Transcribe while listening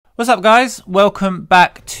What's up guys? Welcome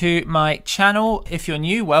back to my channel. If you're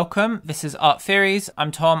new, welcome. This is Art Theories.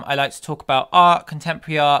 I'm Tom. I like to talk about art,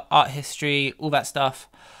 contemporary art history, all that stuff.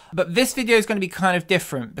 But this video is going to be kind of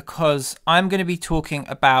different because I'm going to be talking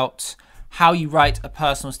about how you write a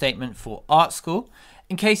personal statement for art school.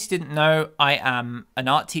 In case you didn't know, I am an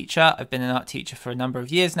art teacher. I've been an art teacher for a number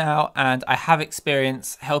of years now, and I have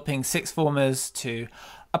experience helping sixth formers to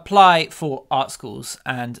apply for art schools,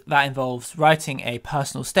 and that involves writing a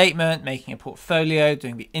personal statement, making a portfolio,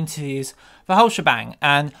 doing the interviews, the whole shebang.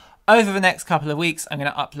 And over the next couple of weeks, I'm going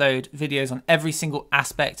to upload videos on every single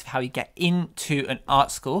aspect of how you get into an art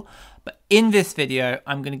school. But in this video,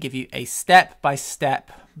 I'm going to give you a step-by-step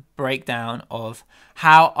breakdown of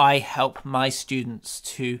how I help my students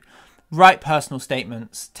to write personal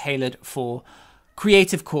statements tailored for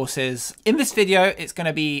creative courses. In this video, it's going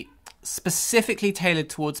to be specifically tailored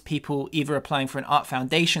towards people either applying for an art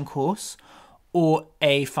foundation course or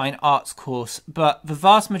a fine arts course, but the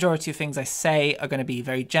vast majority of things I say are going to be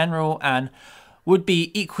very general and would be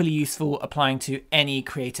equally useful applying to any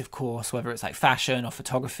creative course, whether it's like fashion or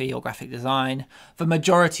photography or graphic design. The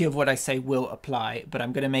majority of what I say will apply, but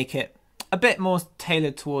I'm going to make it a bit more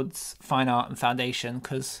tailored towards fine art and foundation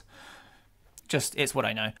because just it's what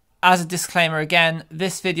I know. As a disclaimer again,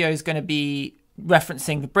 this video is going to be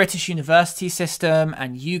referencing the British university system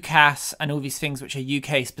and UCAS and all these things which are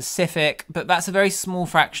UK specific, but that's a very small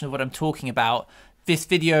fraction of what I'm talking about. This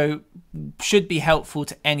video should be helpful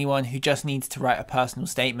to anyone who just needs to write a personal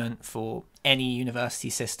statement for any university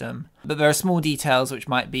system, but there are small details which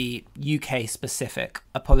might be UK specific.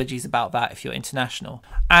 Apologies about that if you're international.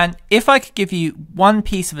 And if I could give you one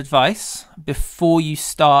piece of advice before you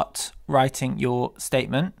start writing your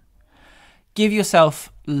statement, give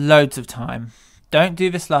yourself loads of time. Don't do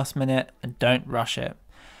this last minute and don't rush it.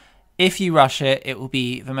 If you rush it, it will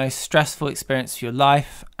be the most stressful experience of your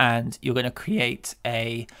life and you're going to create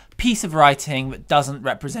a piece of writing that doesn't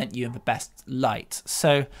represent you in the best light.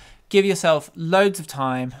 So give yourself loads of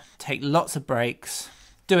time, take lots of breaks,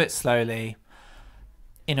 do it slowly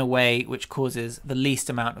in a way which causes the least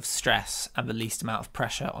amount of stress and the least amount of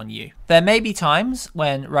pressure on you. There may be times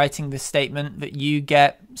when writing this statement that you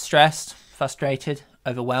get stressed, frustrated,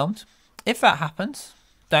 overwhelmed. If that happens,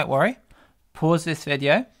 don't worry. Pause this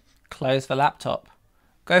video, close the laptop,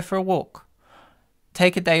 go for a walk,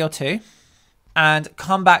 take a day or two, and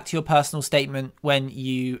come back to your personal statement when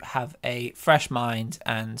you have a fresh mind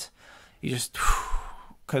and you just,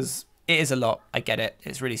 because it is a lot, I get it,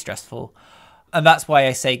 it's really stressful. And that's why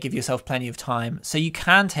I say give yourself plenty of time so you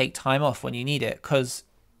can take time off when you need it, because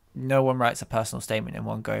no one writes a personal statement in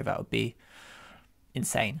one go. That would be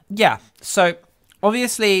insane. Yeah, so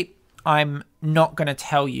obviously I'm not going to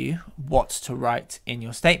tell you what to write in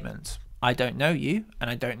your statement. I don't know you and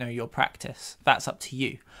I don't know your practice. That's up to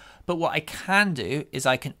you. But what I can do is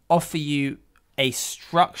I can offer you a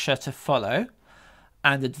structure to follow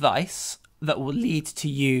and advice that will lead to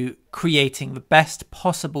you creating the best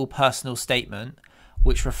possible personal statement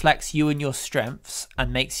which reflects you and your strengths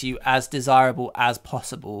and makes you as desirable as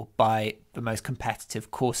possible by the most competitive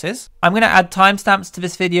courses. I'm going to add timestamps to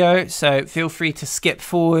this video, so feel free to skip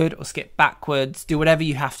forward or skip backwards, do whatever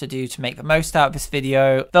you have to do to make the most out of this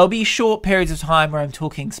video. There'll be short periods of time where I'm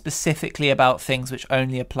talking specifically about things which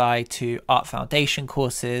only apply to art foundation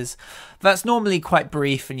courses. That's normally quite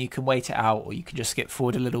brief and you can wait it out or you can just skip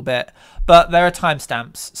forward a little bit, but there are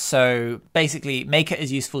timestamps, so basically make it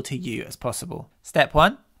as useful to you as possible. Step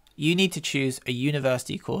 1, you need to choose a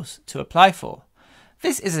university course to apply for.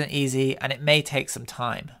 This isn't easy and it may take some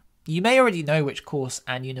time. You may already know which course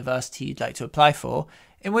and university you'd like to apply for,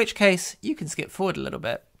 in which case you can skip forward a little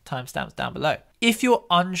bit, timestamps down below. If you're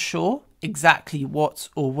unsure exactly what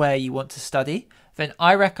or where you want to study, then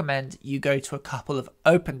I recommend you go to a couple of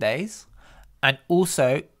open days, and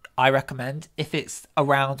also I recommend, if it's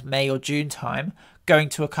around May or June time, going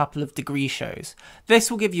to a couple of degree shows. This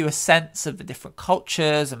will give you a sense of the different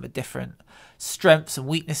cultures and the different strengths and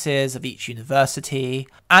weaknesses of each university,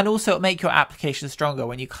 and also it'll make your application stronger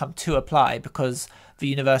when you come to apply because the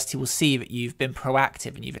university will see that you've been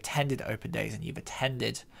proactive and you've attended open days and you've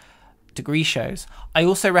attended degree shows. I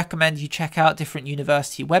also recommend you check out different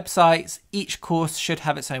university websites. Each course should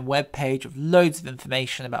have its own web page with loads of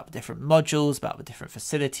information about the different modules, about the different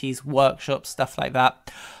facilities, workshops, stuff like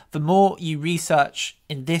that. The more you research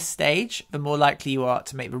in this stage, the more likely you are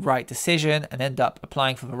to make the right decision and end up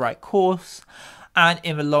applying for the right course. And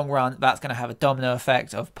in the long run, that's going to have a domino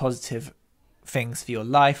effect of positive things for your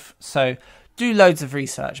life. So do loads of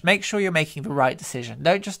research. Make sure you're making the right decision.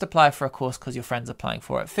 Don't just apply for a course because your friend's applying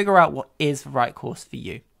for it. Figure out what is the right course for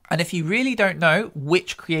you. And if you really don't know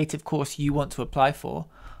which creative course you want to apply for,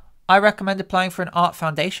 I recommend applying for an art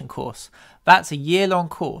foundation course. That's a year-long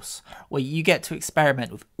course where you get to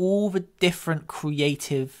experiment with all the different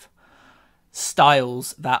creative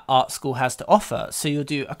styles that art school has to offer. So you'll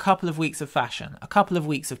do a couple of weeks of fashion, a couple of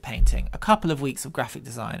weeks of painting, a couple of weeks of graphic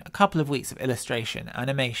design, a couple of weeks of illustration,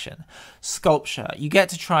 animation, sculpture. You get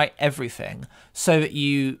to try everything so that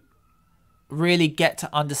you really get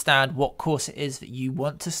to understand what course it is that you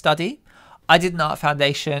want to study. I did an art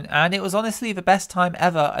foundation and it was honestly the best time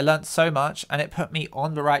ever. I learned so much and it put me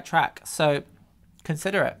on the right track. So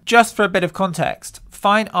consider it. Just for a bit of context,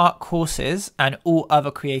 fine art courses and all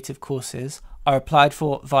other creative courses are applied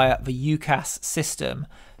for via the UCAS system.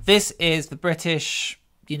 This is the British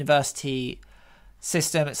university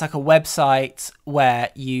system. It's like a website where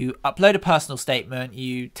you upload a personal statement,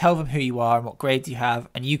 you tell them who you are and what grades you have,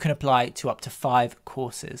 and you can apply to up to 5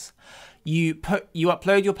 courses. You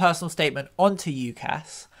upload your personal statement onto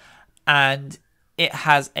UCAS, and it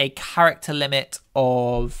has a character limit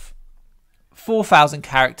of 4,000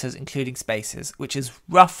 characters, including spaces, which is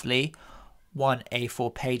roughly 1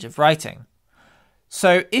 A4 page of writing.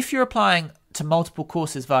 So if you're applying to multiple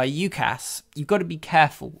courses via UCAS, you've got to be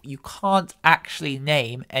careful. You can't actually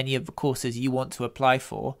name any of the courses you want to apply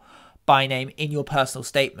for by name in your personal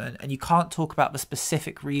statement, and you can't talk about the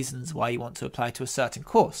specific reasons why you want to apply to a certain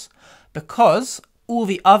course, because all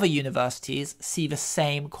the other universities see the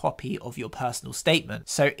same copy of your personal statement.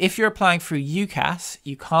 So if you're applying through UCAS,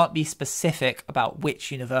 you can't be specific about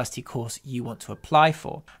which university course you want to apply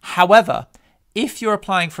for. However, if you're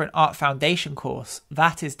applying for an art foundation course,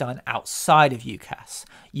 that is done outside of UCAS.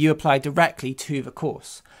 You apply directly to the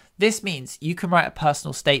course. This means you can write a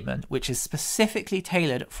personal statement which is specifically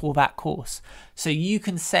tailored for that course. So you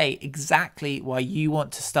can say exactly why you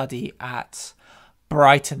want to study at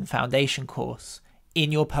Brighton Foundation course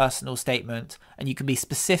in your personal statement, and you can be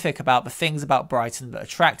specific about the things about Brighton that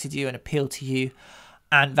attracted you and appealed to you,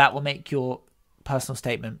 and that will make your personal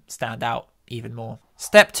statement stand out even more.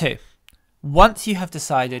 Step 2. Once you have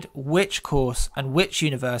decided which course and which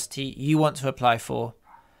university you want to apply for,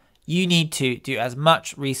 you need to do as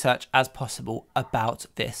much research as possible about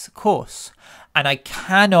this course. And I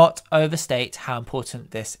cannot overstate how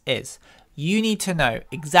important this is. You need to know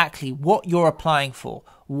exactly what you're applying for,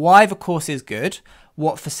 why the course is good,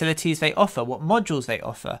 what facilities they offer, what modules they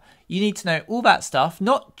offer. You need to know all that stuff,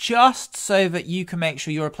 not just so that you can make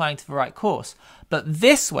sure you're applying to the right course, but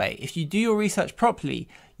this way, if you do your research properly,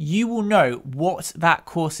 you will know what that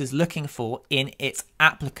course is looking for in its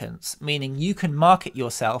applicants, meaning you can market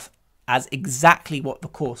yourself as exactly what the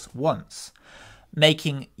course wants,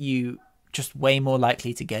 making you just way more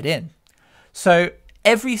likely to get in. So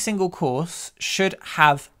every single course should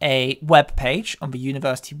have a web page on the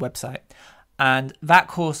university website, and that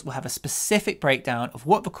course will have a specific breakdown of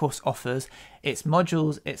what the course offers, its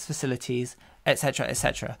modules, its facilities, etc.,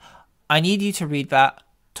 etc. I need you to read that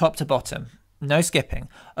top to bottom. No skipping.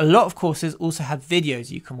 A lot of courses also have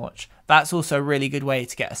videos you can watch. That's also a really good way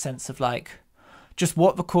to get a sense of like just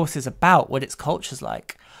what the course is about, what its culture's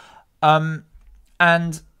like.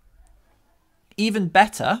 And even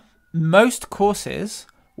better, most courses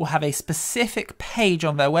will have a specific page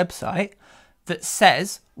on their website that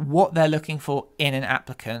says what they're looking for in an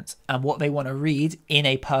applicant and what they want to read in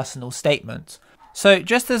a personal statement. So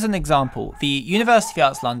just as an example, the University of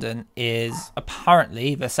Arts London is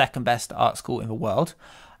apparently the second best art school in the world.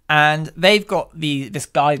 And they've got this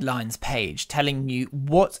guidelines page telling you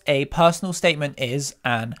what a personal statement is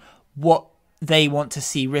and what they want to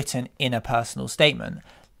see written in a personal statement.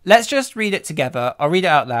 Let's just read it together. I'll read it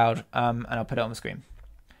out loud and I'll put it on the screen.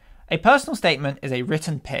 A personal statement is a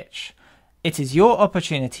written pitch. It is your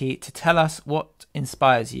opportunity to tell us what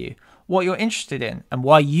inspires you, what you're interested in, and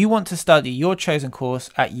why you want to study your chosen course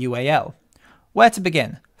at UAL. Where to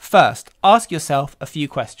begin? First, ask yourself a few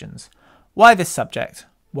questions. Why this subject?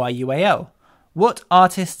 Why UAL? What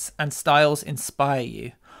artists and styles inspire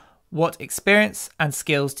you? What experience and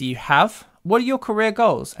skills do you have? What are your career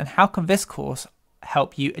goals, and how can this course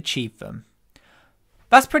help you achieve them?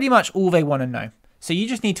 That's pretty much all they want to know. So you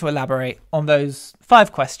just need to elaborate on those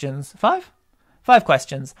 5 questions. 5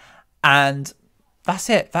 questions, and that's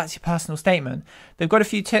it. That's your personal statement. They've got a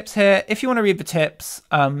few tips here. If you want to read the tips,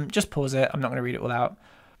 just pause it. I'm not going to read it all out.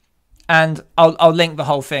 And I'll link the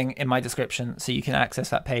whole thing in my description so you can access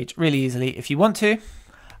that page really easily if you want to.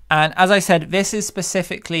 And as I said, this is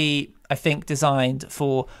specifically, I think, designed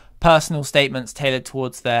for personal statements tailored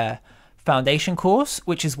towards their foundation course,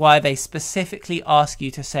 which is why they specifically ask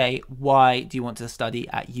you to say, why do you want to study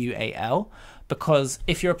at UAL? Because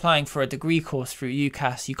if you're applying for a degree course through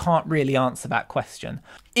UCAS, you can't really answer that question.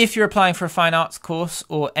 If you're applying for a fine arts course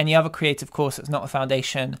or any other creative course that's not a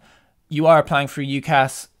foundation, you are applying for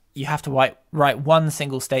UCAS, you have to write one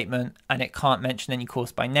single statement and it can't mention any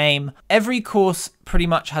course by name. Every course pretty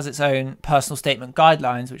much has its own personal statement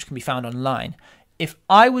guidelines, which can be found online. If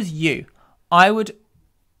I was you, I would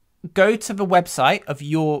go to the website of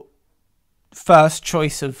your first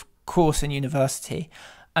choice of course in university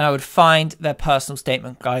and I would find their personal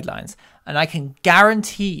statement guidelines. And I can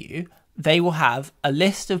guarantee you they will have a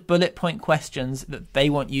list of bullet point questions that they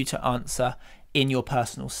want you to answer in your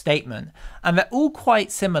personal statement. And they're all quite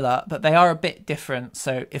similar, but they are a bit different.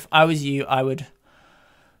 So if I was you, I would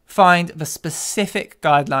find the specific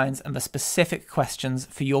guidelines and the specific questions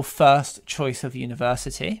for your first choice of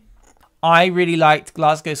university. I really liked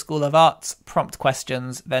Glasgow School of Art's prompt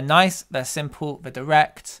questions. They're nice, they're simple, they're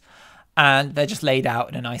direct, and they're just laid out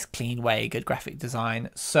in a nice clean way, good graphic design.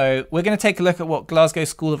 So we're going to take a look at what Glasgow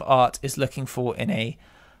School of Art is looking for in a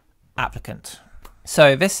applicant.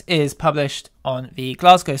 So this is published on the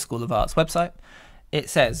Glasgow School of Art's website. It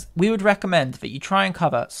says, we would recommend that you try and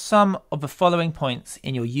cover some of the following points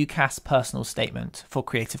in your UCAS personal statement for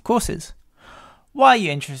creative courses. Why are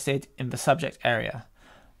you interested in the subject area?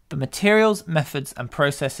 The materials, methods and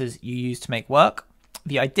processes you use to make work,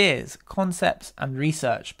 the ideas, concepts and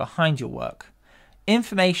research behind your work,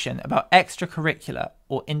 information about extracurricular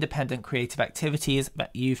or independent creative activities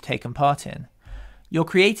that you've taken part in, your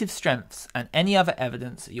creative strengths and any other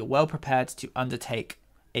evidence that you're well prepared to undertake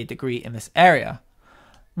a degree in this area.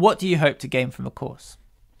 What do you hope to gain from the course?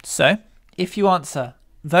 So, if you answer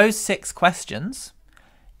those 6 questions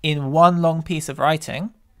in one long piece of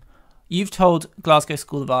writing, you've told Glasgow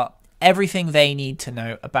School of Art everything they need to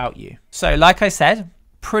know about you. So, like I said,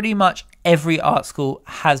 pretty much every art school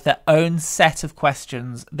has their own set of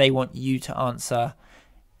questions they want you to answer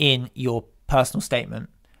in your personal statement.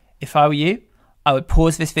 If I were you, I would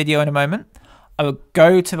pause this video in a moment. I would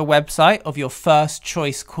go to the website of your first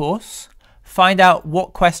choice course, find out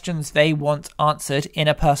what questions they want answered in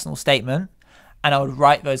a personal statement, and I would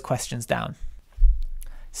write those questions down.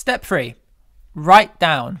 Step 3, write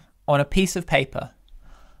down on a piece of paper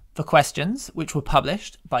the questions which were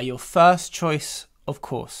published by your first choice of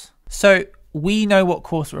course. So we know what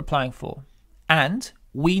course we're applying for, and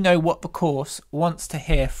we know what the course wants to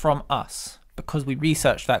hear from us because we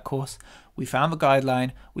researched that course. We found the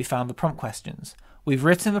guideline, we found the prompt questions. We've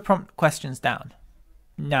written the prompt questions down.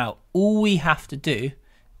 Now, all we have to do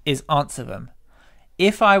is answer them.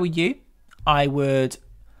 If I were you, I would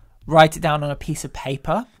write it down on a piece of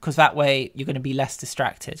paper because that way you're going to be less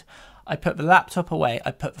distracted. I put the laptop away,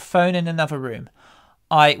 I put the phone in another room.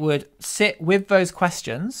 I would sit with those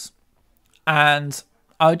questions and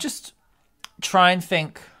I would just try and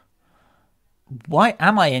think, why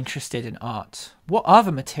am I interested in art? What are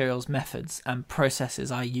the materials, methods and processes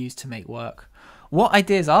I use to make work? What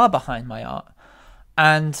ideas are behind my art?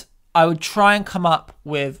 And I would try and come up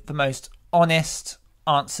with the most honest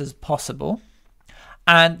answers possible.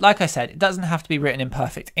 And like I said, it doesn't have to be written in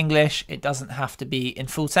perfect English. It doesn't have to be in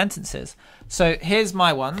full sentences. So here's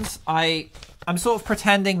my ones. I'm sort of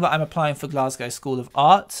pretending that I'm applying for Glasgow School of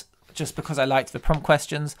Art just because I liked the prompt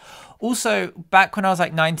questions. Also, back when I was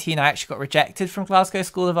like 19, I actually got rejected from Glasgow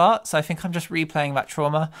School of Art. So I think I'm just replaying that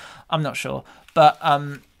trauma. I'm not sure. But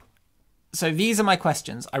so these are my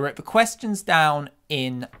questions. I wrote the questions down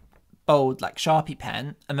in bold, like Sharpie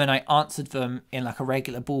pen, and then I answered them in like a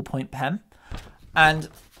regular ballpoint pen. And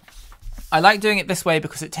I like doing it this way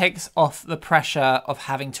because it takes off the pressure of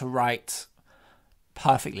having to write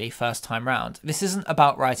perfectly first time round. This isn't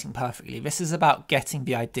about writing perfectly. This is about getting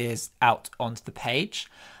the ideas out onto the page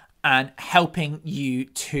and helping you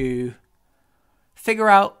to figure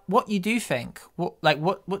out what you do think.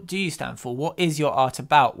 What do you stand for? What is your art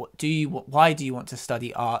about? Why do you want to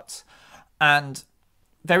study art? And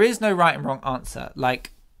there is no right and wrong answer.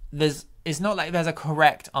 It's not like there's a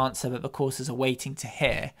correct answer that the courses are waiting to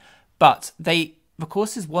hear, but the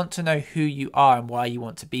courses want to know who you are and why you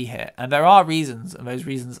want to be here. And there are reasons, and those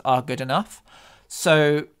reasons are good enough.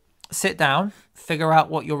 So sit down, figure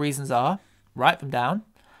out what your reasons are, write them down,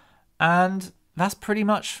 and that's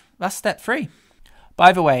step 3.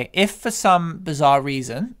 By the way, if for some bizarre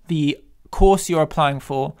reason the course you're applying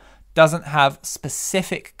for doesn't have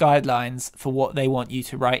specific guidelines for what they want you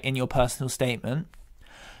to write in your personal statement,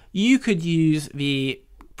 you could use the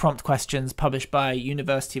prompt questions published by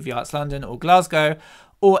University of the Arts London or Glasgow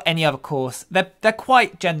or any other course. They're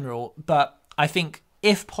quite general, but I think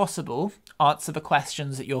if possible, answer the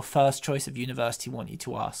questions that your first choice of university want you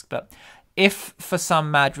to ask. But if for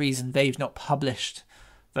some mad reason they've not published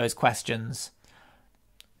those questions,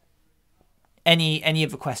 any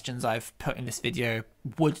of the questions I've put in this video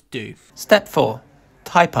would do. Step 4,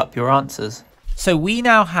 type up your answers. So we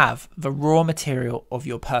now have the raw material of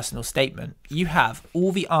your personal statement. You have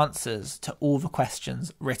all the answers to all the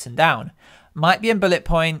questions written down. Might be in bullet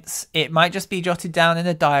points, it might just be jotted down in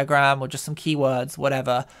a diagram or just some keywords,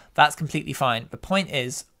 whatever. That's completely fine. The point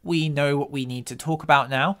is, we know what we need to talk about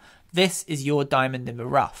now. This is your diamond in the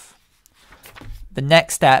rough. The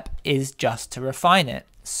next step is just to refine it.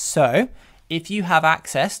 So if you have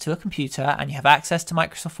access to a computer and you have access to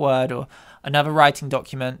Microsoft Word or another writing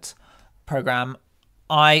document program,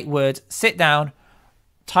 I would sit down,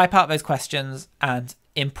 type out those questions, and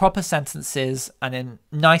in proper sentences and in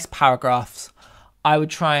nice paragraphs, I would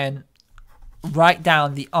try and write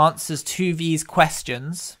down the answers to these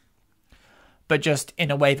questions, but just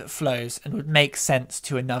in a way that flows and would make sense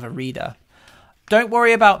to another reader. Don't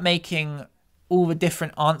worry about making all the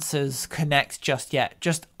different answers connect just yet.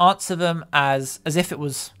 Just answer them as if it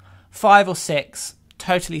was 5 or 6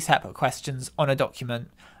 totally separate questions on a document,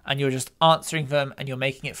 and you're just answering them and you're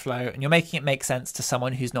making it flow and you're making it make sense to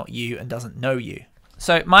someone who's not you and doesn't know you.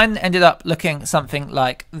 So mine ended up looking something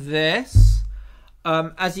like this.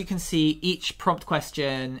 As you can see, each prompt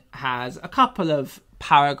question has a couple of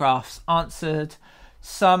paragraphs answered.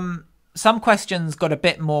 Some questions got a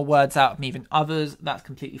bit more words out of me than others. That's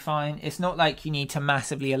completely fine. It's not like you need to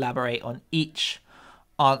massively elaborate on each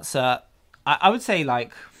answer. I would say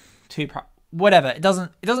like whatever. It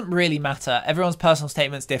doesn't really matter. Everyone's personal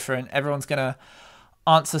statement's different. Everyone's gonna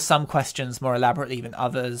answer some questions more elaborately than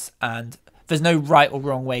others, and there's no right or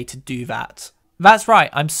wrong way to do that. That's right,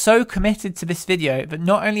 I'm so committed to this video that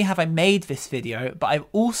not only have I made this video, but I've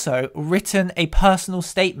also written a personal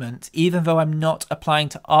statement, even though I'm not applying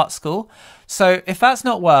to art school. So if that's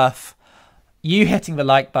not worth you hitting the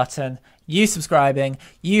like button, you subscribing,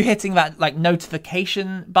 you hitting that like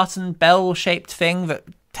notification button, bell-shaped thing that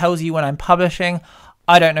tells you when I'm publishing,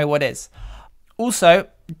 I don't know what is. Also,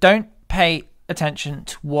 don't pay attention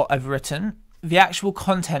to what I've written. The actual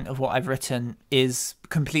content of what I've written is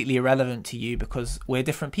completely irrelevant to you because we're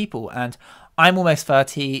different people, and I'm almost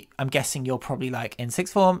 30. I'm guessing you're probably like in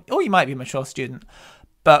sixth form, or you might be a mature student,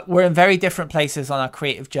 but we're in very different places on our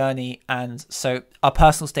creative journey, and so our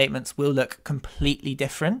personal statements will look completely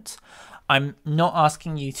different. I'm not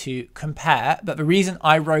asking you to compare, but the reason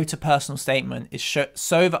I wrote a personal statement is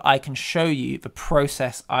so that I can show you the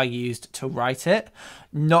process I used to write it,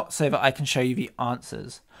 not so that I can show you the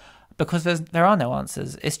answers. Because there are no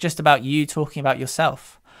answers. It's just about you talking about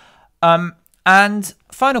yourself. And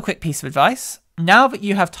final quick piece of advice. Now that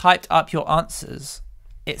you have typed up your answers,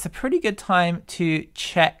 it's a pretty good time to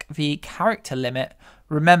check the character limit.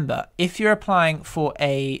 Remember, if you're applying for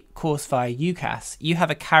a course via UCAS, you have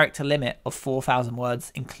a character limit of 4,000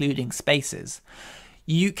 words, including spaces.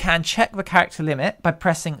 You can check the character limit by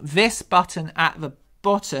pressing this button at the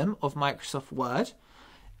bottom of Microsoft Word.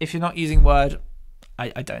 If you're not using Word,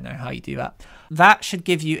 I don't know how you do that. That should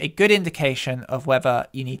give you a good indication of whether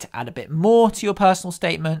you need to add a bit more to your personal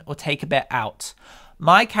statement or take a bit out.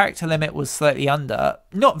 My character limit was slightly under,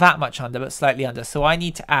 not that much under, but slightly under. So I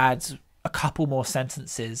need to add a couple more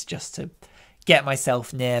sentences just to get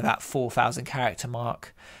myself near that 4,000 character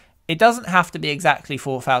mark. It doesn't have to be exactly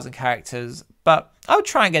 4,000 characters, but I would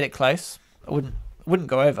try and get it close. I wouldn't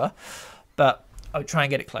go over, but I would try and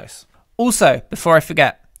get it close. Also, before I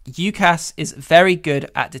forget, UCAS is very good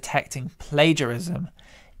at detecting plagiarism.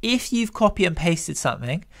 If you've copy and pasted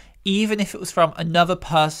something, even if it was from another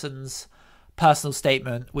person's personal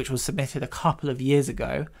statement, which was submitted a couple of years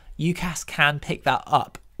ago, UCAS can pick that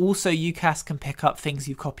up. Also, UCAS can pick up things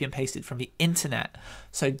you copy and pasted from the internet.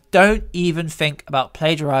 So don't even think about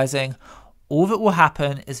plagiarizing. All that will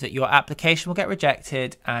happen is that your application will get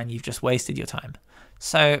rejected and you've just wasted your time.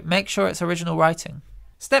 So make sure it's original writing.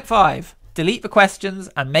 Step 5. Delete the questions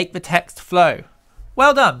and make the text flow.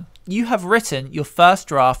 Well done. You have written your first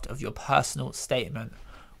draft of your personal statement.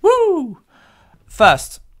 Woo!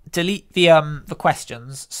 First, delete the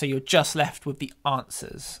questions so you're just left with the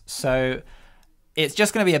answers. So it's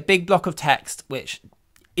just going to be a big block of text which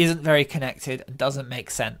isn't very connected and doesn't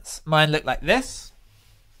make sense. Mine look like this.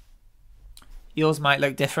 Yours might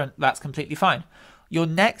look different. That's completely fine. Your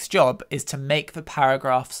next job is to make the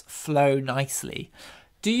paragraphs flow nicely.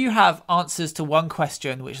 Do you have answers to one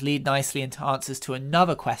question which lead nicely into answers to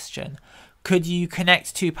another question? Could you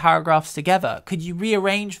connect two paragraphs together? Could you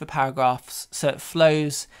rearrange the paragraphs so it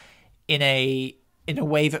flows in a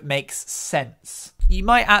way that makes sense? You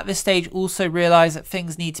might at this stage also realize that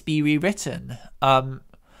things need to be rewritten.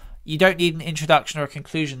 You don't need an introduction or a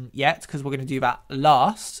conclusion yet because we're going to do that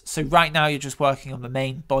last. So right now you're just working on the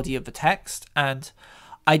main body of the text, and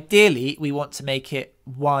ideally we want to make it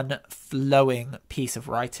one flowing piece of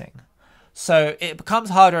writing. So it becomes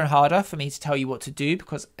harder and harder for me to tell you what to do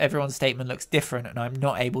because everyone's statement looks different and I'm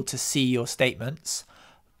not able to see your statements.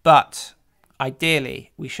 But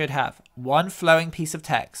ideally, we should have one flowing piece of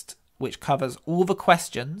text which covers all the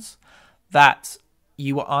questions that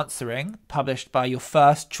you were answering, published by your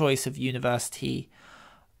first choice of university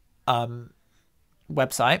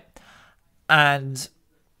website. And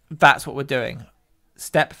that's what we're doing.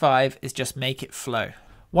 Step 5 is just make it flow.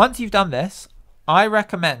 Once you've done this, I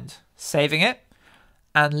recommend saving it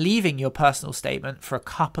and leaving your personal statement for a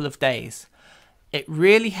couple of days. It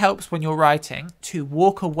really helps when you're writing to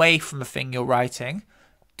walk away from the thing you're writing,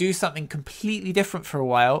 do something completely different for a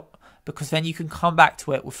while, because then you can come back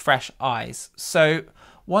to it with fresh eyes. So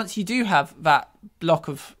once you do have that block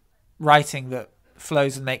of writing that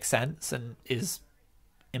flows and makes sense and is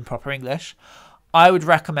in proper English, I would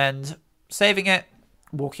recommend saving it,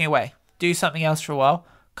 walking away, do something else for a while,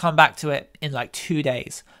 come back to it in like 2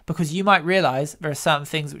 days, because you might realize there are certain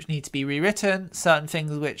things which need to be rewritten, certain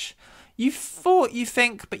things which you thought you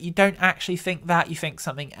think, but you don't actually think that, you think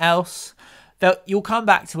something else. You'll come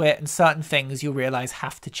back to it and certain things you'll realize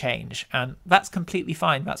have to change, and that's completely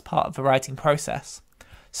fine. That's part of the writing process.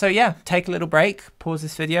 So yeah, take a little break, pause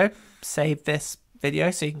this video, save this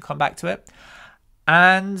video so you can come back to it,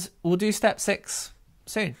 and we'll do step 6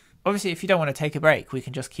 soon. Obviously, if you don't want to take a break, we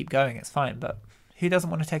can just keep going, it's fine, but who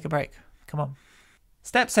doesn't want to take a break? Come on.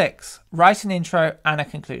 Step 6, write an intro and a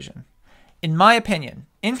conclusion. In my opinion,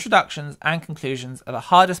 introductions and conclusions are the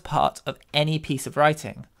hardest part of any piece of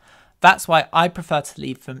writing. That's why I prefer to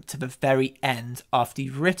leave them to the very end after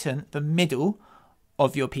you've written the middle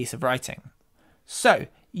of your piece of writing. So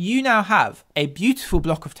you now have a beautiful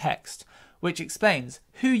block of text which explains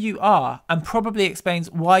who you are and probably explains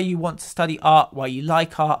why you want to study art, why you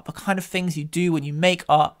like art, the kind of things you do when you make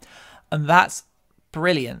art, and that's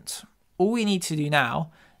brilliant. All we need to do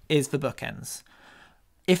now is the bookends.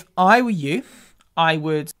 If I were you, I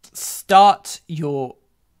would start your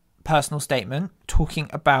personal statement talking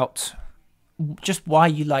about just why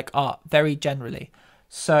you like art very generally.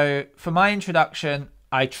 So for my introduction,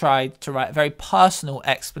 I tried to write a very personal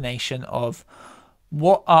explanation of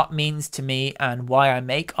what art means to me and why I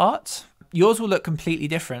make art. Yours will look completely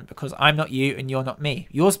different because I'm not you and you're not me.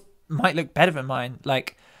 Yours might look better than mine.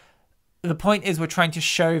 Like, the point is we're trying to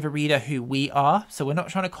show the reader who we are. So we're not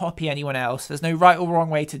trying to copy anyone else. There's no right or wrong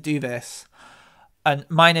way to do this. And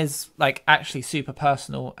mine is like actually super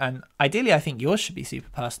personal. And ideally, I think yours should be super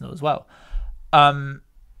personal as well. I'm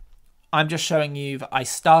just showing you that I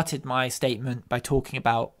started my statement by talking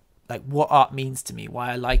about like what art means to me,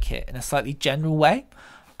 why I like it in a slightly general way.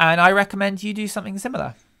 And I recommend you do something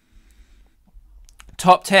similar.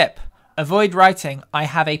 Top tip, avoid writing "I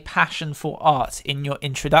have a passion for art" in your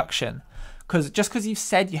introduction. Because just because you've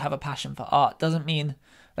said you have a passion for art doesn't mean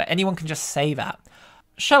that anyone can just say that.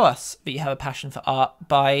 Show us that you have a passion for art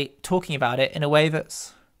by talking about it in a way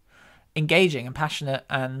that's engaging and passionate,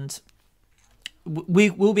 and we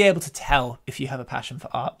will be able to tell if you have a passion for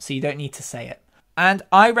art, so you don't need to say it. And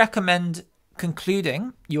I recommend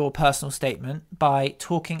concluding your personal statement by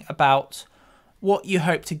talking about what you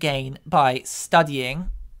hope to gain by studying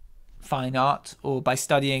fine art or by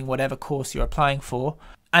studying whatever course you're applying for.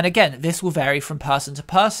 And again, this will vary from person to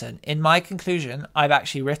person. In my conclusion, I've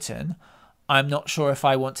actually written, I'm not sure if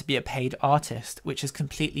I want to be a paid artist, which is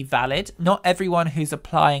completely valid. Not everyone who's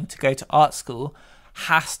applying to go to art school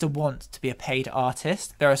has to want to be a paid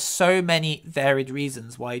artist. There are so many varied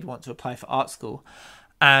reasons why you'd want to apply for art school.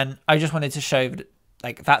 And I just wanted to show that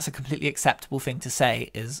like that's a completely acceptable thing to say,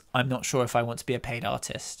 is I'm not sure if I want to be a paid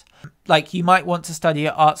artist. Like, you might want to study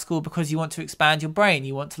at art school because you want to expand your brain.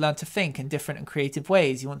 You want to learn to think in different and creative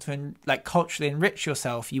ways. You want to like culturally enrich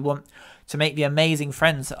yourself. You want to make the amazing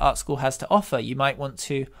friends that art school has to offer. You might want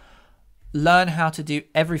to learn how to do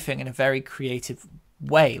everything in a very creative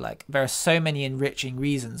way. Like, there are so many enriching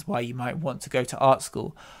reasons why you might want to go to art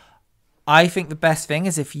school. I think the best thing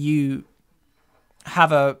is if you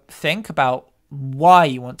have a think about why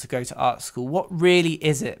you want to go to art school. What really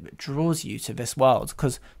is it that draws you to this world?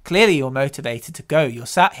 Because clearly you're motivated to go. You're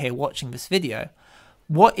sat here watching this video.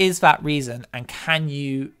 What is that reason? And can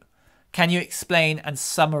you explain and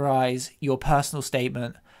summarize your personal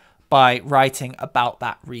statement by writing about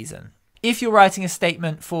that reason? If you're writing a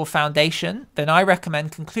statement for foundation, then I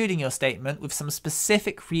recommend concluding your statement with some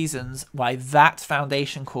specific reasons why that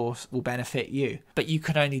foundation course will benefit you. But you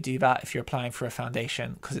can only do that if you're applying for a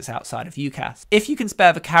foundation because it's outside of UCAS. If you can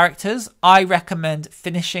spare the characters, I recommend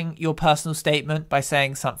finishing your personal statement by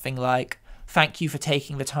saying something like, "Thank you for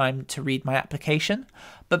taking the time to read my application."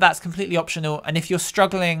 But that's completely optional. And if you're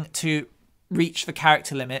struggling to reach the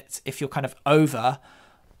character limit, if you're kind of over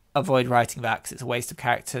avoid writing that because it's a waste of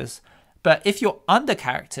characters. But if you're under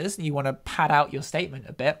characters and you want to pad out your statement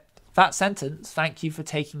a bit, that sentence, "Thank you for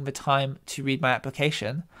taking the time to read my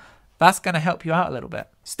application," that's going to help you out a little bit.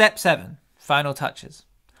 Step 7, final touches.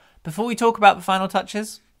 Before we talk about the final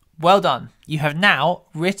touches, well done. You have now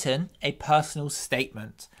written a personal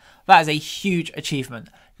statement. That is a huge achievement.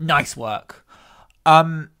 Nice work.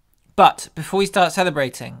 But before we start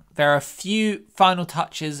celebrating, there are a few final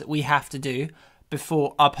touches we have to do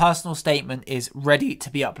before our personal statement is ready to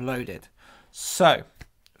be uploaded. So,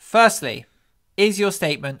 firstly, is your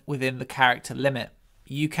statement within the character limit?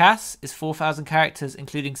 UCAS is 4,000 characters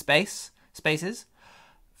including spaces.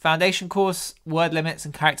 Foundation course word limits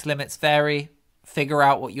and character limits vary. Figure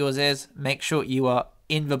out what yours is. Make sure you are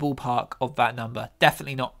in the ballpark of that number.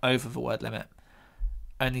 Definitely not over the word limit.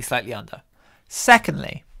 Only slightly under.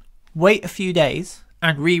 Secondly, wait a few days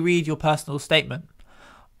and reread your personal statement.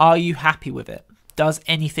 Are you happy with it? Does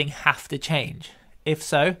anything have to change? If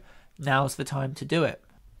so, now's the time to do it.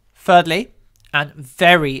 Thirdly, and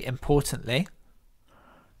very importantly,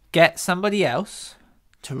 get somebody else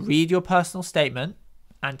to read your personal statement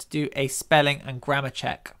and to do a spelling and grammar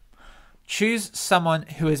check. Choose someone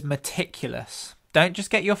who is meticulous. Don't just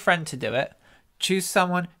get your friend to do it. Choose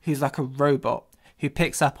someone who's like a robot, who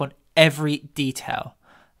picks up on every detail.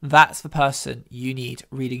 That's the person you need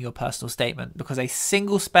reading your personal statement, because a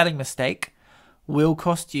single spelling mistake will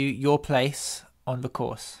cost you your place on the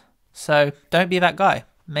course. So don't be that guy.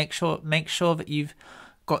 Make sure that you've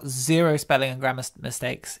got 0 spelling and grammar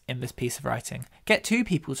mistakes in this piece of writing. Get 2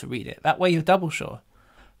 people to read it. That way you're double sure.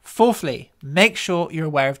 Fourthly, make sure you're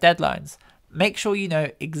aware of deadlines. Make sure you know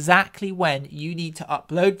exactly when you need to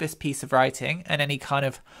upload this piece of writing and any kind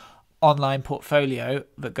of online portfolio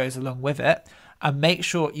that goes along with it. And make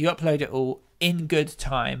sure you upload it all in good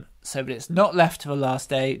time so that it's not left to the last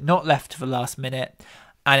day, not left to the last minute,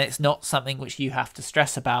 and it's not something which you have to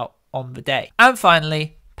stress about on the day. And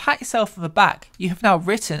finally, pat yourself on the back. You have now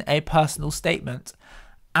written a personal statement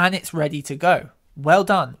and it's ready to go. Well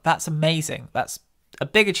done. That's amazing. That's a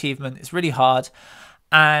big achievement. It's really hard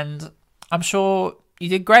and I'm sure you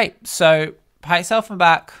did great. So pat yourself on the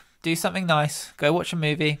back, do something nice, go watch a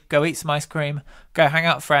movie, go eat some ice cream, go hang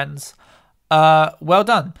out with friends. Well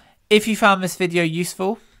done. If you found this video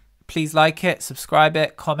useful, please like it, subscribe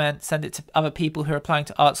it, comment, send it to other people who are applying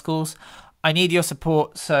to art schools. I need your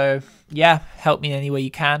support, so yeah, help me in any way you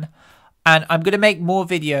can. And I'm going to make more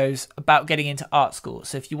videos about getting into art school.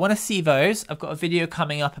 So if you want to see those, I've got a video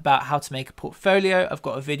coming up about how to make a portfolio. I've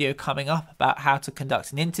got a video coming up about how to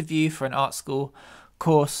conduct an interview for an art school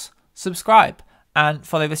course. Subscribe and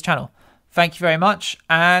follow this channel. Thank you very much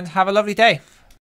and have a lovely day.